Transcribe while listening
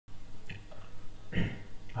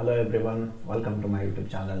Hello everyone, welcome to my YouTube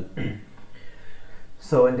channel.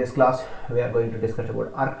 So in this class we are going to discuss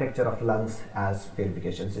about architecture of lungs as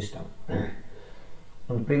purification system. In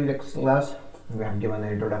the previous class we have given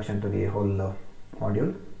an introduction to the whole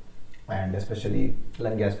module and especially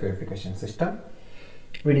lung gas purification system.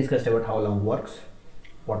 We discussed about how lung works,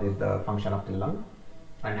 what is the function of the lung,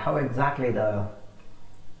 and how exactly the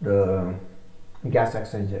gas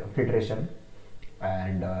exchange, filtration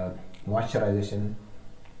and moisturization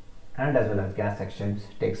and as well as gas exchange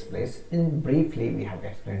takes place. In briefly we have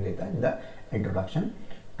explained it in the introduction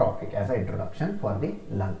topic as an introduction for the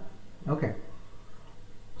lung. Okay,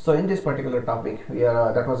 so in this particular topic we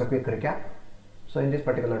are that was a quick recap. So in this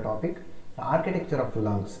particular topic, the architecture of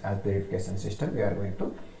lungs as purification system we are going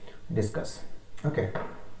to discuss. Okay,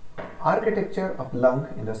 architecture of lung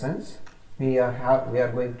in the sense we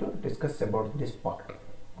are going to discuss about this part.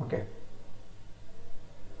 Okay,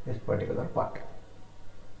 this particular part.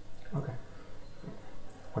 Okay,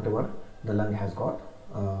 whatever the lung has got,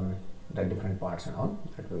 the different parts and all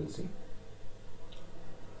that we will see.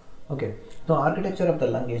 Okay, so architecture of the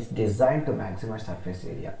lung is designed to maximize surface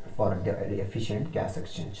area for the efficient gas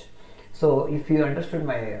exchange. So if you understood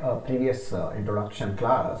my previous introduction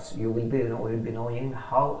class, you will be knowing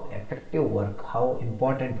how effective work, how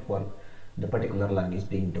important work the particular lung is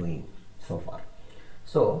being doing so far.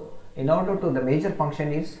 So in order to, the major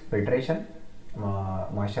function is filtration,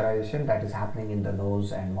 moisturization that is happening in the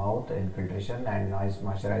nose and mouth, infiltration and noise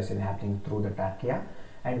moisturization happening through the trachea,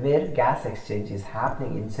 and where gas exchange is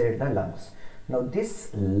happening inside the lungs. Now this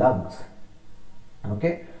lungs,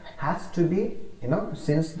 okay, has to be,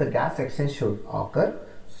 since the gas exchange should occur,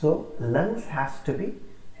 so lungs has to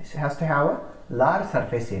have a large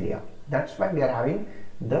surface area. That's why we are having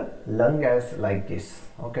the lung as like this.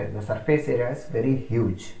 Okay, the surface area is very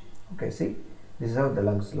huge. Okay, see, this is how the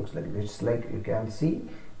lungs looks like. It's like you can see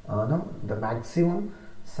the maximum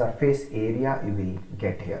surface area you will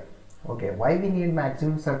get here. Okay, why we need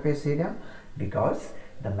maximum surface area? Because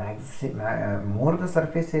the more the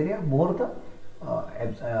surface area, more the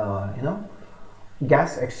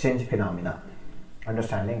gas exchange phenomena.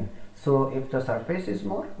 Understanding? So if the surface is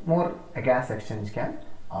more a gas exchange can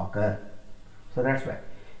occur. So that's why.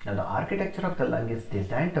 Now the architecture of the lung is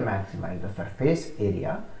designed to maximize the surface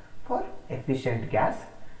area for efficient gas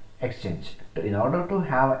exchange. In order to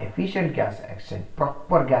have efficient gas exchange,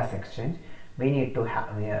 proper gas exchange, we need to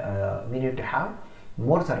have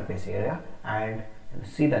more surface area, and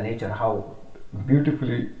see the nature how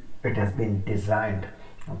beautifully it has been designed.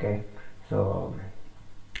 Okay, so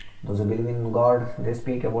those who believe in God, they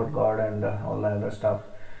speak about God and all the other stuff,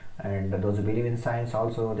 and those who believe in science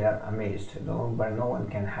also, they are amazed. But no one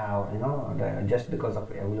can have just because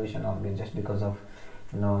of evolution or just because of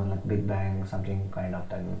like Big Bang, something kind of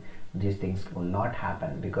thing, these things will not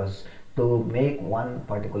happen. Because to make one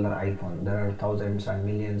particular iPhone, there are thousands and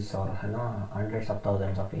millions or hundreds of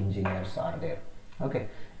thousands of engineers are there. Okay,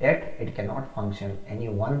 yet it cannot function any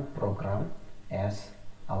one program as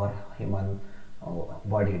our human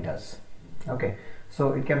body does. Okay,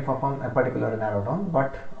 so it can perform a particular narrow down,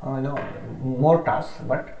 but more tasks,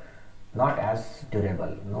 but not as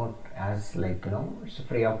durable, not as like it's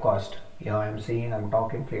free of cost. I'm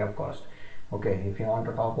talking free of cost. Okay, if you want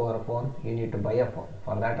to talk over a phone, you need to buy a phone.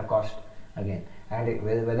 For that a cost again, and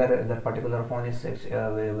whether the particular phone is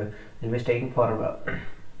will be staying for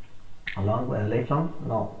a long lifelong,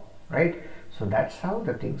 no, right? So that's how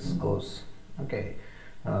the things goes. Okay,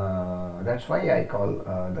 that's why I call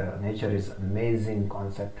the nature is amazing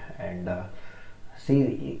concept. And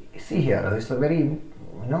see here, it's a very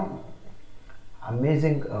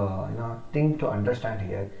amazing thing to understand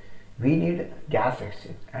here. We need gas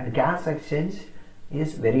exchange, and gas exchange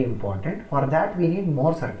is very important. For that we need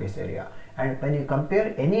more surface area. And when you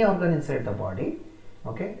compare any organ inside the body,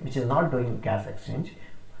 okay, which is not doing gas exchange,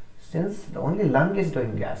 since the only lung is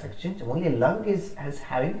doing gas exchange, only lung is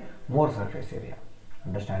having more surface area.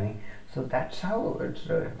 Understanding? So that's how it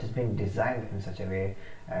is being designed in such a way.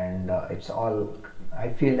 And it's all, I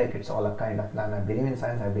feel like it's all a kind of plan. I believe in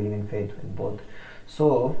science, I believe in faith, in both.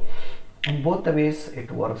 So in both the ways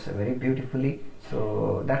it works very beautifully.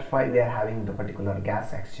 So that's why we are having the particular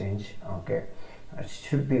gas exchange. Okay, it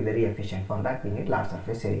should be very efficient. For that we need large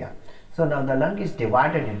surface area. So now the lung is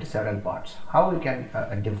divided into several parts. How we can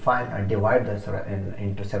divide this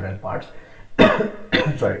into several parts?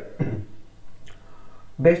 Sorry.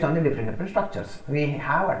 Based on the different structures. We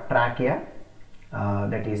have a trachea,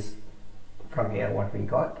 that is from here what we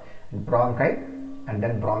got, bronchi, and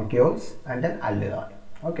then bronchioles, and then alveoli.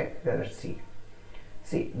 Okay, let's see.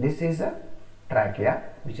 See, this is a trachea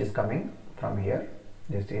which is coming from here.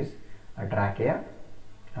 This is a trachea,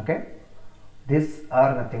 Okay, these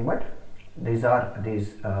are nothing but these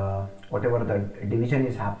whatever the division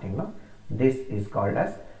is happening, no, this is called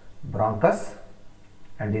as bronchus,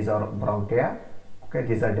 and these are bronchia. Okay,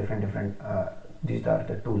 these are different these are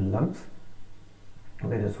the two lungs.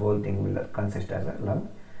 Okay, this whole thing will consist as a lung.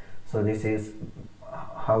 So this is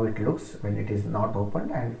how it looks when it is not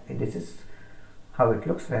opened, and this is how it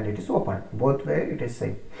looks when it is opened. Both way it is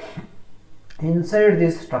same. Inside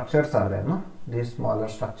these structures are there, no, these smaller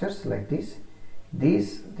structures like this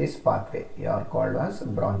pathway are called as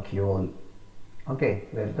bronchiole. Okay,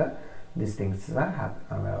 where these things are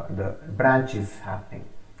the branch is happening.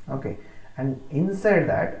 Okay, and inside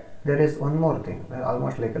that there is one more thing,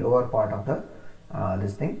 almost like a lower part of the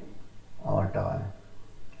this thing, or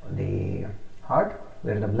the heart,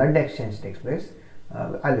 where the blood exchange takes place,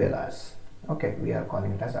 alveolus. Okay, we are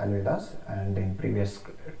calling it as alveolus, and in previous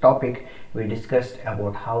topic we discussed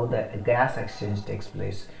about how the gas exchange takes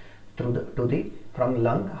place from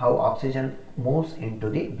lung, how oxygen moves into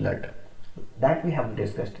the blood. That we have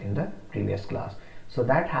discussed in the previous class. So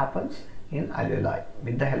that happens in alveoli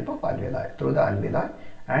with the help of alveoli, through the alveoli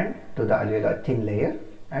and to the alveolar thin layer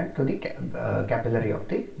and to the capillary of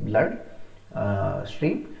the blood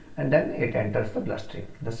stream, and then it enters the bloodstream.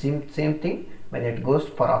 The same thing when it goes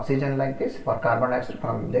for oxygen like this, for carbon dioxide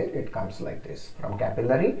from there it comes like this, from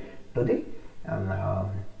capillary to the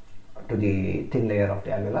thin layer of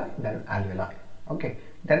the alveoli, then alveoli. Okay,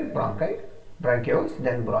 then bronchioles,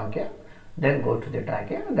 then bronchia, then go to the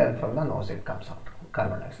trachea, then from the nose it comes out,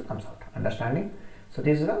 carbon dioxide comes out. Understanding? So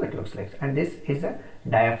this is how it looks like, and this is a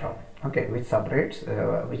diaphragm. Okay, which separates,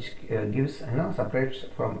 gives, separates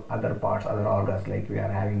from other parts, other organs, like we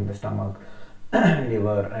are having the stomach,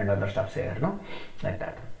 liver, and other stuffs here, no, like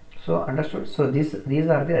that. So understood? So these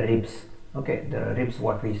are the ribs. Okay, the ribs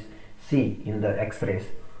what we see in the X-rays.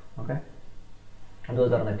 Okay,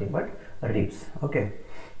 those are nothing but ribs. Okay,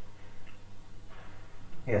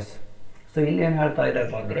 yes. So ಇಲ್ಲಿ ಏನು ಹೇಳ್ತಾ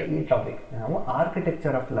ಇದ್ದಾರೆ ಅಂದರೆ, ಈ topic ನಾವು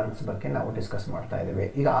architecture of lungs ಬಗ್ಗೆ ನಾವು discuss ಮಾಡ್ತಾ ಇದ್ದೇವೆ.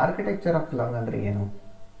 ಈಗ ಆರ್ಕಿಟೆಕ್ಚರ್ ಆಫ್ ಲಂಗ್ ಅಂದರೆ ಏನು?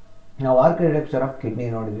 ನಾವು ಆರ್ಕಿಟೆಕ್ಚರ್ ಆಫ್ ಕಿಡ್ನಿ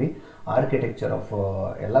ನೋಡಿದ್ವಿ, ಆರ್ಕಿಟೆಕ್ಚರ್ ಆಫ್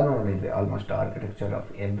ಎಲ್ಲನೂ ನೋಡಿದ್ವಿ, almost architecture of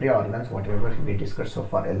every organs what ever we discuss so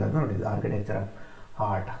for ಎಲ್ಲನೂ ನೋಡಿದ್ವಿ. Architecture of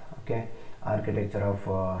heart, okay, architecture of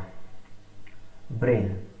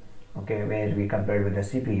brain, okay, where we compared with the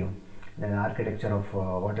CPU. Then architecture of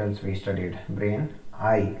what else we studied? Brain,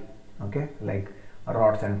 eye, okay, like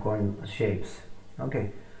rods and cone shapes. Okay,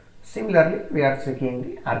 similarly we are seeing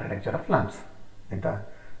the architecture of lungs. ಆಯಿತಾ?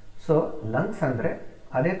 So lungs ಅಂದರೆ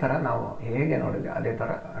ಅದೇ ಥರ ನಾವು ಹೇಗೆ ನೋಡಿದ್ವಿ ಅದೇ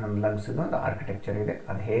ಥರ ನಮ್ಮ ಲಂಗ್ಸಿದು ಒಂದು ಆರ್ಕಿಟೆಕ್ಚರ್ ಇದೆ,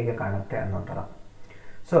 ಅದು ಹೇಗೆ ಕಾಣುತ್ತೆ ಅನ್ನೋ ಥರ.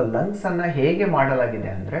 ಸೊ ಲಂಗ್ಸನ್ನು ಹೇಗೆ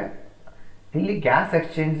ಮಾಡಲಾಗಿದೆ ಅಂದರೆ, ಇಲ್ಲಿ ಗ್ಯಾಸ್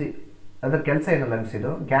ಎಕ್ಸ್ಚೇಂಜ್, ಅದರ ಕೆಲಸ ಏನು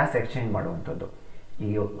ಲಂಗ್ಸಿದು? ಗ್ಯಾಸ್ ಎಕ್ಸ್ಚೇಂಜ್ ಮಾಡುವಂಥದ್ದು.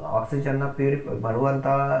 ಈ ಆಕ್ಸಿಜನ್ನ ಬರುವಂಥ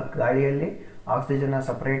ಗಾಳಿಯಲ್ಲಿ ಆಕ್ಸಿಜನ್ನ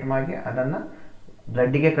ಸಪ್ರೇಟ್ ಮಾಡಿ ಅದನ್ನು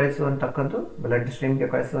ಬ್ಲಡ್ಡಿಗೆ ಕಳಿಸುವಂಥಕ್ಕದ್ದು, ಬ್ಲಡ್ ಸ್ಟ್ರೀಮ್ಗೆ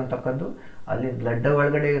ಕಳಿಸುವಂಥಕ್ಕದ್ದು, ಅಲ್ಲಿ ಬ್ಲಡ್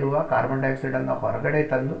ಒಳಗಡೆ ಇರುವ ಕಾರ್ಬನ್ ಡೈಆಕ್ಸೈಡನ್ನು ಹೊರಗಡೆ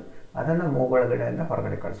ತಂದು ಅದನ್ನು ಮೂಗೊಳಗಡೆಯಿಂದ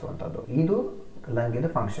ಹೊರಗಡೆ ಕಳಿಸುವಂಥದ್ದು. ಇದು ಲಂಗಿದು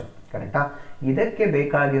ಫಂಕ್ಷನ್, ಕರೆಕ್ಟಾ? ಇದಕ್ಕೆ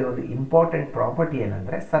ಬೇಕಾಗಿರೋದು ಇಂಪಾರ್ಟೆಂಟ್ ಪ್ರಾಪರ್ಟಿ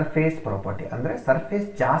ಏನಂದರೆ ಸರ್ಫೇಸ್ ಪ್ರಾಪರ್ಟಿ, ಅಂದರೆ ಸರ್ಫೇಸ್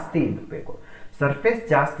ಜಾಸ್ತಿ ಇರಬೇಕು. ಸರ್ಫೇಸ್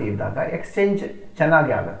ಜಾಸ್ತಿ ಇದ್ದಾಗ ಎಕ್ಸ್ಚೇಂಜ್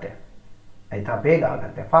ಚೆನ್ನಾಗಿ ಆಗುತ್ತೆ, ಆಯಿತಾ? ಬೇಗ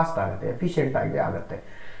ಆಗುತ್ತೆ, ಫಾಸ್ಟ್ ಆಗುತ್ತೆ, ಎಫಿಷಿಯೆಂಟಾಗಿ ಆಗುತ್ತೆ.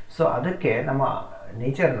 ಸೊ ಅದಕ್ಕೆ ನಮ್ಮ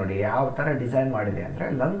ನೇಚರ್ ನೋಡಿ ಯಾವ ಥರ ಡಿಸೈನ್ ಮಾಡಿದೆ ಅಂದರೆ,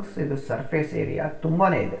 ಲಂಗ್ಸ್ ಇದು ಸರ್ಫೇಸ್ ಏರಿಯಾ ತುಂಬಾ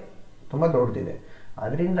ಇದೆ, ತುಂಬ ದೊಡ್ಡದಿದೆ.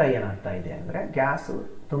 ಅದರಿಂದ ಏನಾಗ್ತಾ ಇದೆ ಅಂದರೆ ಗ್ಯಾಸು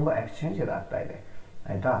ತುಂಬ ಎಕ್ಸ್ಚೇಂಜ್ ಇದಾಗ್ತಾ ಇದೆ,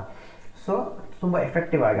 ಆಯಿತಾ? ಸೊ ತುಂಬ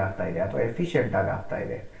ಎಫೆಕ್ಟಿವ್ ಆಗಿ ಆಗ್ತಾ ಇದೆ ಅಥವಾ ಎಫಿಷಿಯೆಂಟಾಗಿ ಆಗ್ತಾ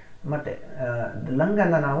ಇದೆ. ಮತ್ತು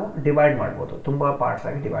ಲಂಗನ್ನು ನಾವು ಡಿವೈಡ್ ಮಾಡ್ಬೋದು, ತುಂಬ ಪಾರ್ಟ್ಸ್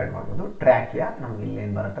ಆಗಿ ಡಿವೈಡ್ ಮಾಡ್ಬೋದು. ಟ್ರ್ಯಾಕಿಯಾ ನಮ್ಗೆ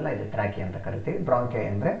ಇಲ್ಲೇನು ಬರುತ್ತಲ್ಲ ಇದು ಟ್ರ್ಯಾಕಿಯಾ ಅಂತ ಕರಿತೀವಿ. ಬ್ರಾಂಕಿಯಾ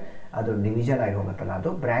ಅಂದರೆ ಅದು ಡಿವಿಷನ್ ಆಗಿ ಹೋಗುತ್ತಲ್ಲ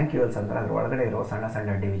ಅದು. ಬ್ರ್ಯಾಂಕ್ಯೂಲ್ಸ್ ಅಂದರೆ ಅದ್ರ ಒಳಗಡೆ ಇರೋ ಸಣ್ಣ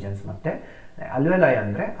ಸಣ್ಣ ಡಿವಿಷನ್ಸ್. ಮತ್ತು ಅಲ್ವೆಲಾಯ್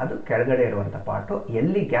ಅಂದರೆ ಅದು ಕೆಳಗಡೆ ಇರುವಂಥ ಪಾರ್ಟು,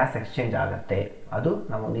 ಎಲ್ಲಿ ಗ್ಯಾಸ್ ಎಕ್ಸ್ಚೇಂಜ್ ಆಗುತ್ತೆ ಅದು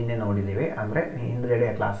ನಾವು ನಿನ್ನೆ ನೋಡಿದ್ದೀವಿ. ಅಂದರೆ ಹಿಂದ್ಗಡೆ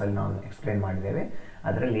ಕ್ಲಾಸಲ್ಲಿ ನಾವು ಎಕ್ಸ್ಪ್ಲೇನ್ ಮಾಡಿದ್ದೇವೆ.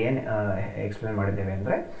 ಅದರಲ್ಲಿ ಏನು ಎಕ್ಸ್ಪ್ಲೇನ್ ಮಾಡಿದ್ದೇವೆ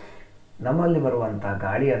ಅಂದರೆ, ನಮ್ಮಲ್ಲಿ ಬರುವಂಥ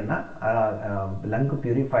ಗಾಳಿಯನ್ನು ಲಂಗ್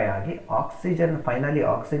ಪ್ಯೂರಿಫೈ ಆಗಿ ಆಕ್ಸಿಜನ್, ಫೈನಲಿ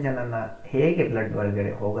ಆಕ್ಸಿಜನನ್ನು ಹೇಗೆ ಬ್ಲಡ್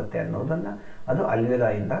ಒಳಗಡೆ ಹೋಗುತ್ತೆ ಅನ್ನೋದನ್ನು ಅದು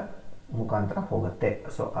ಅಲ್ವೆಲಾಯಿಂದ ಮುಖಾಂತರ ಹೋಗುತ್ತೆ.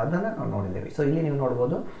 ಸೊ ಅದನ್ನು ನಾವು ನೋಡಿದ್ದೇವೆ. ಸೊ ಇಲ್ಲಿ ನೀವು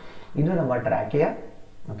ನೋಡ್ಬೋದು, ಇದು ನಮ್ಮ ಟ್ರ್ಯಾಕಿಯಾ.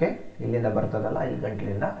 ಓಕೆ, ಇಲ್ಲಿಂದ ಬರ್ತದಲ್ಲ, ಇಲ್ಲಿ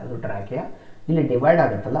ಗಂಟಲಿಂದ ಅದು ಟ್ರ್ಯಾಕಿಯಾ. ಇಲ್ಲಿ ಡಿವೈಡ್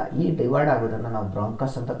ಆಗುತ್ತಲ್ಲ, ಈ ಡಿವೈಡ್ ಆಗೋದನ್ನು ನಾವು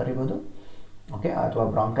ಬ್ರಾಂಕಸ್ ಅಂತ ಕರಿಬೋದು, ಓಕೆ, ಅಥವಾ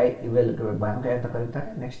ಬ್ರಾಂಕೈ, ಬ್ರಾಂಕೈ ಅಂತ ಕರೀತಾರೆ.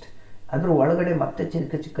 ನೆಕ್ಸ್ಟ್ ಅದ್ರ ಒಳಗಡೆ ಮತ್ತೆ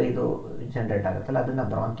ಚಿಕ್ಕ ಚಿಕ್ಕ ಇದು ಜನರೇಟ್ ಆಗುತ್ತಲ್ಲ, ಅದನ್ನು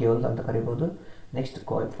ಬ್ರಾಂಕಿಯೋಲ್ ಅಂತ ಕರಿಬೋದು. ನೆಕ್ಸ್ಟ್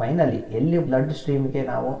ಫೈನಲಿ ಎಲ್ಲಿ ಬ್ಲಡ್ ಸ್ಟ್ರೀಮ್ಗೆ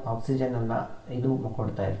ನಾವು ಆಕ್ಸಿಜನನ್ನು ಇದು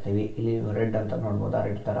ಕೊಡ್ತಾ ಇರ್ತೀವಿ, ಇಲ್ಲಿ ರೆಡ್ ಅಂತ ನೋಡ್ಬೋದು, ಆ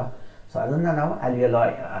ರೆಡ್ ಥರ. ಸೊ ಅದನ್ನು ನಾವು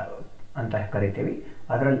ಅಲ್ವೆಲಾಯ್ ಅಂತ ಕರಿತೀವಿ.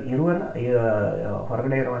 ಅದರಲ್ಲಿ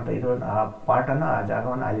ಹೊರಗಡೆ ಇರುವಂಥ ಆ ಪಾರ್ಟನ್ನು, ಆ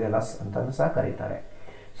ಜಾಗವನ್ನು ಅಲ್ವೆಲಾಸ್ ಅಂತಲೂ ಸಹ ಕರೀತಾರೆ.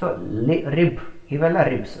 ಸೊ ರಿಬ್, ಇವೆಲ್ಲ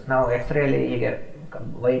ರಿಬ್ಸ್ ನಾವು ಎಕ್ಸ್ರೇಯಲ್ಲಿ ಈಗ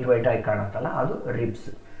ವೈಟ್ ಆಗಿ ಕಾಣುತ್ತಲ್ಲ ಅದು ರಿಬ್ಸ್.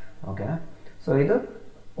 ಓಕೆನಾ. ಸೊ ಇದು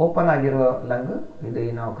ಓಪನ್ ಆಗಿರೋ ಲಂಗ್, ಇದು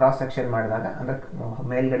ನಾವು ಕ್ರಾಸ್ ಸೆಕ್ಷನ್ ಮಾಡಿದಾಗ ಅಂದರೆ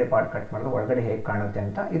ಮೇಲ್ಗಡೆ ಪಾರ್ಟ್ ಕಟ್ ಮಾಡಿದ್ರೆ ಒಳಗಡೆ ಹೇಗೆ ಕಾಣುತ್ತೆ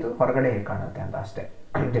ಅಂತ, ಇದು ಹೊರಗಡೆ ಹೇಗೆ ಕಾಣುತ್ತೆ ಅಂತ ಅಷ್ಟೇ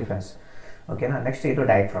ಡಿಫ್ರೆನ್ಸ್. ಓಕೆನಾ. ನೆಕ್ಸ್ಟ್ ಇದು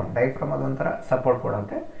ಡಯಾಫ್ರಮ್ ಅದೊಂಥರ ಸಪೋರ್ಟ್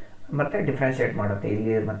ಕೊಡುತ್ತೆ ಮತ್ತು ಡಿಫ್ರೆನ್ಷಿಯೇಟ್ ಮಾಡುತ್ತೆ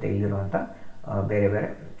ಇಲ್ಲಿ ಮತ್ತು ಇಲ್ಲಿರುವಂಥ ಬೇರೆ ಬೇರೆ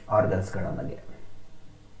ಆರ್ಗನ್ಸ್ಗಳ ಬಗ್ಗೆ.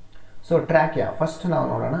 ಸೊ ಟ್ರ್ಯಾಕಿಯಾ ಫಸ್ಟ್ ನಾವು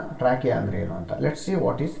ನೋಡೋಣ. ಟ್ರ್ಯಾಕಿಯಾ ಅಂದರೆ ಏನು ಅಂತ. Let's see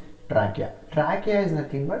what is ಟ್ರ್ಯಾಕಿಯಾ. ಟ್ರ್ಯಾಕಿಯಾ is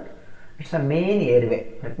nothing but it's a main airway.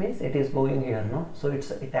 That means it is going here, no? So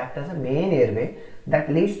it acts as a main airway that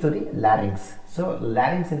leads to the larynx. So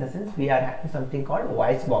larynx, in the sense we are having something called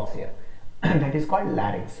voice box here that is called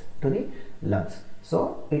larynx to the lungs. So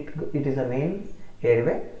it is a main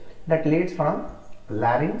airway that leads from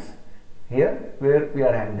larynx here, where we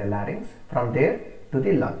are having the larynx, from there to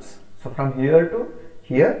the lungs. So from here to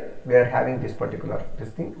here we are having this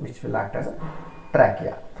thing which will act as a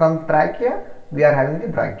trachea. From trachea we are having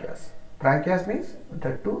the bronchias. Bronchias means the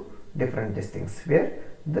two different things, where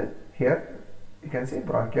here you can see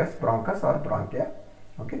bronchus or bronchia.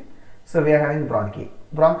 Okay. So we are having bronchi.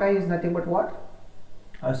 Bronchi is nothing but what?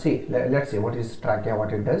 Let's see what is trachea,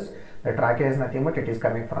 what it does. The trachea is nothing but it is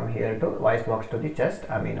coming from here to voice box to the chest.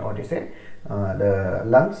 I mean what you say, the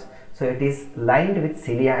lungs. So it is lined with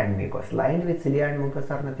cilia and mucus. Lined with cilia and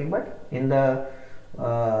mucus are nothing but in the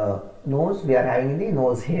nose we are having the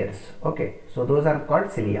nose hairs. Okay, so those are called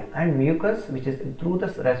cilia, and mucus, which is through the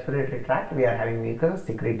respiratory tract we are having mucus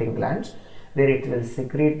secreting glands, where it will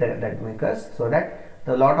secrete that mucus, so that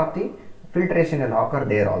the lot of the filtration will occur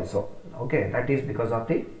there also. Okay, that is because of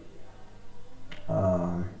the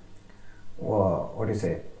what do you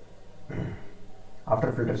say, after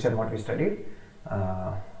filtration what we studied,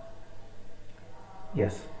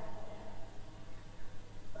 yes,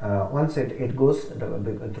 once it goes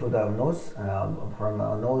through the nose, from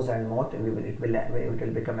nose and mouth, it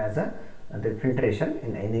will become as the filtration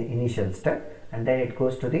in initial step, and then it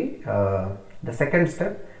goes to the second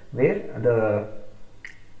step, where the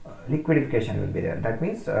liquidification will be there. That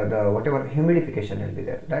means the whatever humidification will be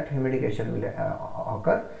there, that humidification will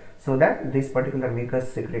occur, so that this particular mucus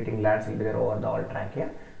secreting glands will be there over the all trachea.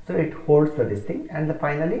 So it holds this thing, and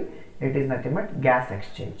finally it is nothing but gas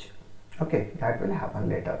exchange. Okay, that will happen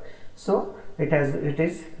later. So it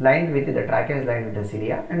is lined with the trachea is lined with the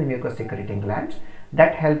cilia and mucus secreting glands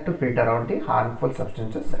that help to filter out the harmful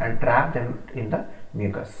substances and trap them in the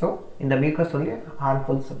mucus. So in the mucus only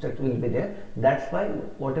harmful substance will be there. That's why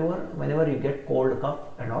whenever you get cold, cough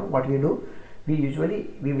and all, what we do, we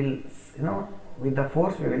will with the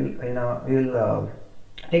force we will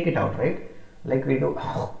take it out, right? Like we do,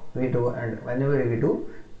 and whenever we do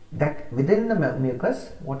that, within the mucus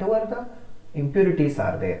whatever the impurities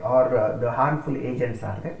are there or the harmful agents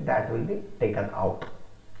are there, that will be taken out.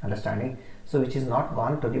 Understanding? So which is not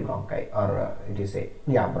gone to the bronchi, or it is a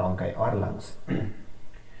bronchi or lungs.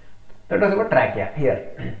 That was about trachea. Here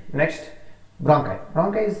next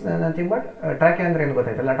bronchi is nothing but trachea andre ಏನು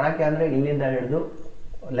ಗೊತ್ತಾಯ್ತಲ್ಲ. trachea ಅಂದ್ರೆ ಇಲ್ಲಿಂದ ಹಿಡಿದು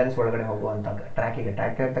lungs ಒಳಗಡೆ ಹೋಗುವಂತ ಟ್ರ್ಯಾಕಿಗೆ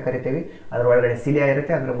ಟ್ರ್ಯಾಕಿಯಾ ಅಂತ ಕರಿತೀವಿ. ಅದರ ಒಳಗಡೆ ಸಿಲಿಯಾ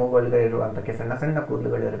ಇರುತ್ತೆ, ಅದರ ಮೂಗೊಳಗಡೆ ಇರುವಂತಕ್ಕೆ ಸಣ್ಣ ಸಣ್ಣ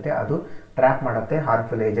ಕೂದಲುಗಳು ಇರುತ್ತೆ, ಅದು ಟ್ರ್ಯಾಪ್ ಮಾಡುತ್ತೆ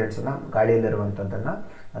ಹಾರ್ಮ್ಫುಲ್ ಏಜೆಂಟ್ಸ್ನ, ಗಾಳಿಯಲ್ಲಿರುವಂಥದ್ದನ್ನು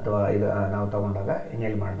ಅಥವಾ ಇದು ನಾವು ತಗೊಂಡಾಗ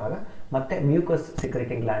ಇನ್ಹೇಲ್ ಮಾಡಿದಾಗ. ಮತ್ತು ಮ್ಯೂಕಸ್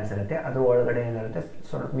ಸಿಕ್ರೆಟಿಂಗ್ ಗ್ಲ್ಯಾಂಡ್ಸ್ ಇರುತ್ತೆ, ಅದ್ರ ಒಳಗಡೆ ಏನಿರುತ್ತೆ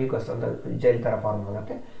ಮ್ಯೂಕಸ್ ಒಂದು ಜೈಲ್ ಥರ ಫಾರ್ಮ್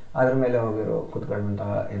ಆಗುತ್ತೆ, ಅದ್ರ ಮೇಲೆ ಹೋಗಿರೋ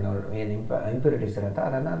ಕೂತ್ಕೊಳ್ಳುವಂತಹ ಏನು ಇಂಪ್ಯೂರಿಟೀಸ್ ಇರುತ್ತೆ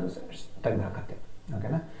ಅದನ್ನು ಅದು ತೆಗೆದು ಹಾಕುತ್ತೆ.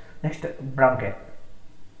 ಓಕೆನಾ. Next bronchi.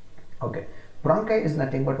 Okay, bronchi is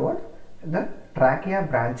nothing but what? The trachea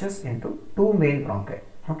branches into two main bronchi.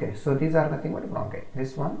 Okay, so these are nothing but bronchi,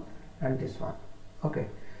 this one and this one. Okay,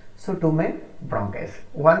 so two main bronchi,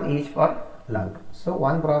 one each for lung. So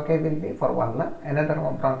one bronchi will be for one lung, another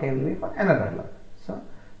bronchi will be for another lung. So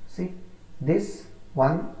see, this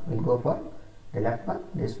one will go for the left one,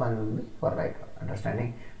 this one will be for right one.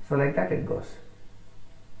 Understanding? So like that it goes.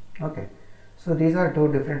 Okay, so these are two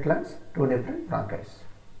different lungs, two different bronchi.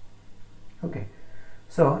 Okay,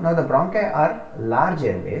 so now the bronchi are large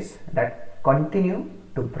airways that continue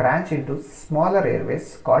to branch into smaller airways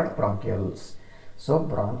called bronchioles. So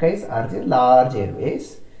bronchi are the large airways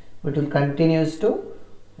which will continues to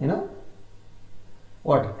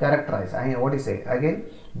what characterize, I mean what you say again,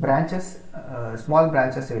 branches, small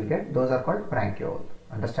branches you will get, those are called bronchiole.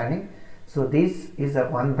 Understanding? So this is a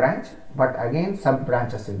one branch, but again sub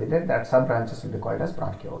branches will be there, that sub branches will be called as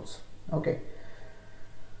bronchioles. Okay,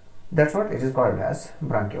 that's what it is called as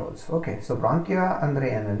bronchioles. Okay, so bronchia andre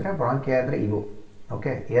ಏನಂದ್ರೆ bronchia ಅಂದ್ರೆ ಇವು.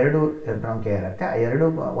 Okay, ಎರಡು ಬ್ರಾಂಕಿಯಾ ಇರುತ್ತೆ, ಆ ಎರಡು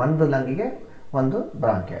ಒಂದು ಲಂಗಿಗೆ ಒಂದು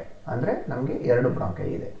ಬ್ರಾಂಕಿಯಾ, ಅಂದರೆ ನಮಗೆ ಎರಡು ಬ್ರಾಂಕೈ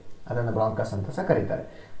ಇದೆ, ಅದನ್ನು ಬ್ರಾಂಕಸ್ ಅಂತ ಸಹ ಕರೀತಾರೆ.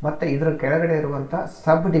 ಮತ್ತು ಇದರ ಕೆಳಗಡೆ ಇರುವಂಥ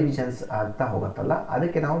ಸಬ್ ಡಿವಿಷನ್ಸ್ ಆಗ್ತಾ ಹೋಗುತ್ತಲ್ಲ,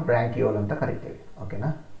 ಅದಕ್ಕೆ ನಾವು ಬ್ರಾಂಕಿಯೋಲ್ ಅಂತ ಕರಿತೀವಿ. ಓಕೆನಾ,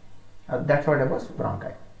 ದಟ್ಸ್ ವಾಟ್ ಅಬೌಟ್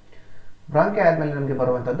ಬ್ರಾಂಕೈ. ಬ್ರಾಂಕಿ ಆದಮೇಲೆ ನಮಗೆ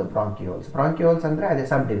ಬರುವಂಥದ್ದು ಬ್ರಾಂಕ್ಯೂಲ್ಸ್. ಬ್ರಾಂಕ್ಯೂಲ್ಸ್ ಅಂದರೆ ಅದೇ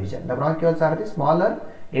sub division. The bronchioles R the smaller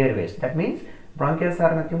Airways. That means bronchioles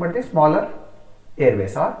are nothing but the smaller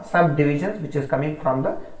airways or subdivisions which is coming from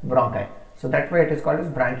the bronchi. So that's why it is called as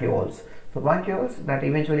bronchioles. So bronchioles that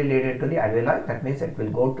eventually lead into the alveoli. That means it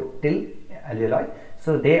will go to till alveoli. So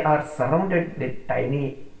they are surrounded with tiny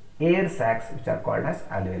air sacs which are called as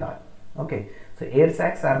alveoli. Okay. So air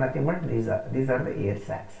sacs are nothing but these are the air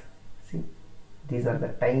sacs. See, these are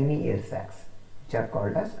the tiny air sacs which are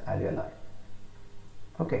called as alveoli.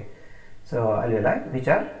 Okay. So alveoli which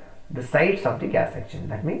are the sites of the gas exchange.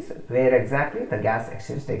 That means where exactly the gas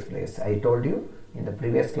exchange takes place. I told you in the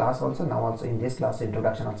previous class also, now also in this class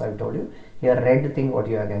introduction also I told you. Here red thing what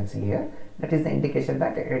you can see here, that is the indication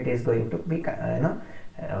that it is going to be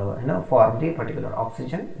form the particular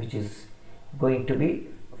oxygen which is going to be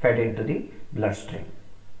fed into the bloodstream.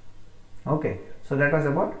 Okay, so that was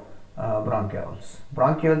about bronchioles.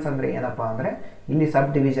 Bronchioles ಅಂದರೆ ಏನಪ್ಪ ಅಂದರೆ ಇಲ್ಲಿ sub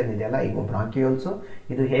division ಇದೆಯಲ್ಲ, ಈಗ bronchioles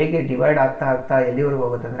ಇದು ಹೇಗೆ divide ಆಗ್ತಾ ಆಗ್ತಾ ಎಲ್ಲಿವರೆಗೂ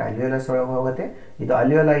ಹೋಗುತ್ತೆ ಅಂದರೆ ಅಲ್ವಿಯೋಲಸ್ ಒಳಗೆ ಹೋಗುತ್ತೆ. ಇದು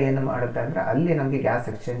ಅಲ್ವಿಯೋಲ ಏನು ಮಾಡುತ್ತೆ ಅಂದರೆ ಅಲ್ಲಿ ನಮಗೆ ಗ್ಯಾಸ್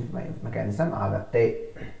ಎಕ್ಸ್ಚೇಂಜ್ ಮೆಕ್ಯಾನಿಸಮ್ ಆಗುತ್ತೆ.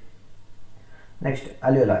 ನೆಕ್ಸ್ಟ್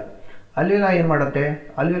ಅಲ್ವಿಯೋಲಾಯ್. ಅಲ್ವಿಯೋಲಾಯ್ ಏನು ಮಾಡುತ್ತೆ?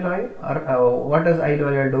 ಅಲ್ವಿಯೋಲಾಯ್ R what does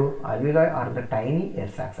ಅಲ್ವಿಯೋಲಾಯ್ do? ಅಲ್ವಿಯೋಲಾಯ್ are the tiny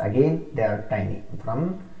air sacs. Again they are tiny from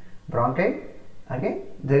bronchi. Again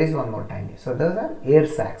there is one more tiny. So those are air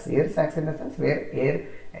sacs. Air sacs in the sense where air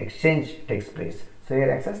exchange takes place. So air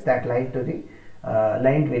access that lined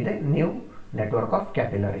with the new network of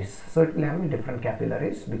capillaries. So it will have different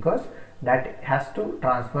capillaries because that has to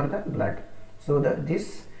transfer the blood. So this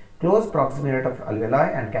close proximity of alveoli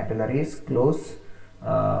and capillaries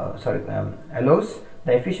allows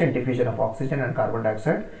the efficient diffusion of oxygen and carbon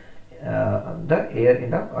dioxide, the air in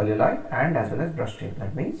the alveoli and as well as bloodstream.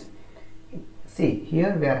 That means, see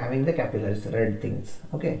here we are having the capillaries, red things,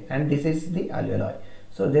 okay, and this is the alveoli.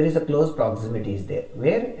 So there is a close proximity is there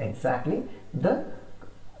where exactly the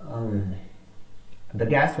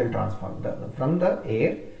gas will transfer from the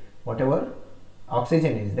air, whatever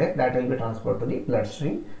oxygen is there that will be transferred to the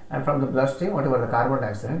bloodstream, and from the bloodstream whatever the carbon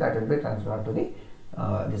dioxide that will be transferred to the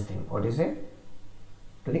this thing, what is it,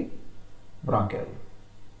 to the bronchial.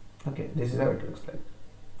 Okay, this is how it looks like.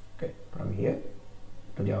 Okay, from here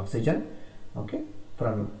to the oxygen, okay,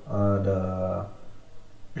 from the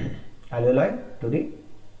alveoli to the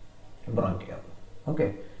bronchial. Okay,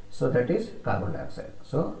 so that is carbon dioxide.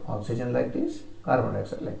 So oxygen like this, carbon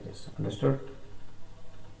dioxide like this. Understood?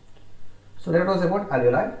 So that was about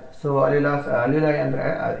alveoli. So alveoli ಅಂದರೆ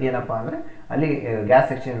ಏನಪ್ಪ ಅಂದರೆ ಅಲ್ಲಿ gas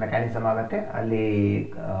exchange mechanism ಆಗುತ್ತೆ. ಅಲ್ಲಿ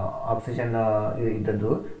oxygen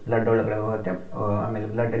ಇದ್ದದ್ದು blood ಒಳಗಡೆ ಹೋಗುತ್ತೆ, ಆಮೇಲೆ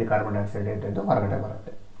ಬ್ಲಡ್ ಅಲ್ಲಿ ಕಾರ್ಬನ್ ಡೈಆಕ್ಸೈಡ್ ಇದ್ದದ್ದು ಹೊರಗಡೆ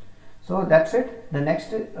ಬರುತ್ತೆ. So that's it. The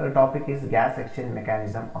next topic is gas exchange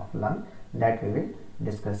mechanism of lung that we will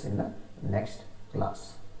discuss in the next class.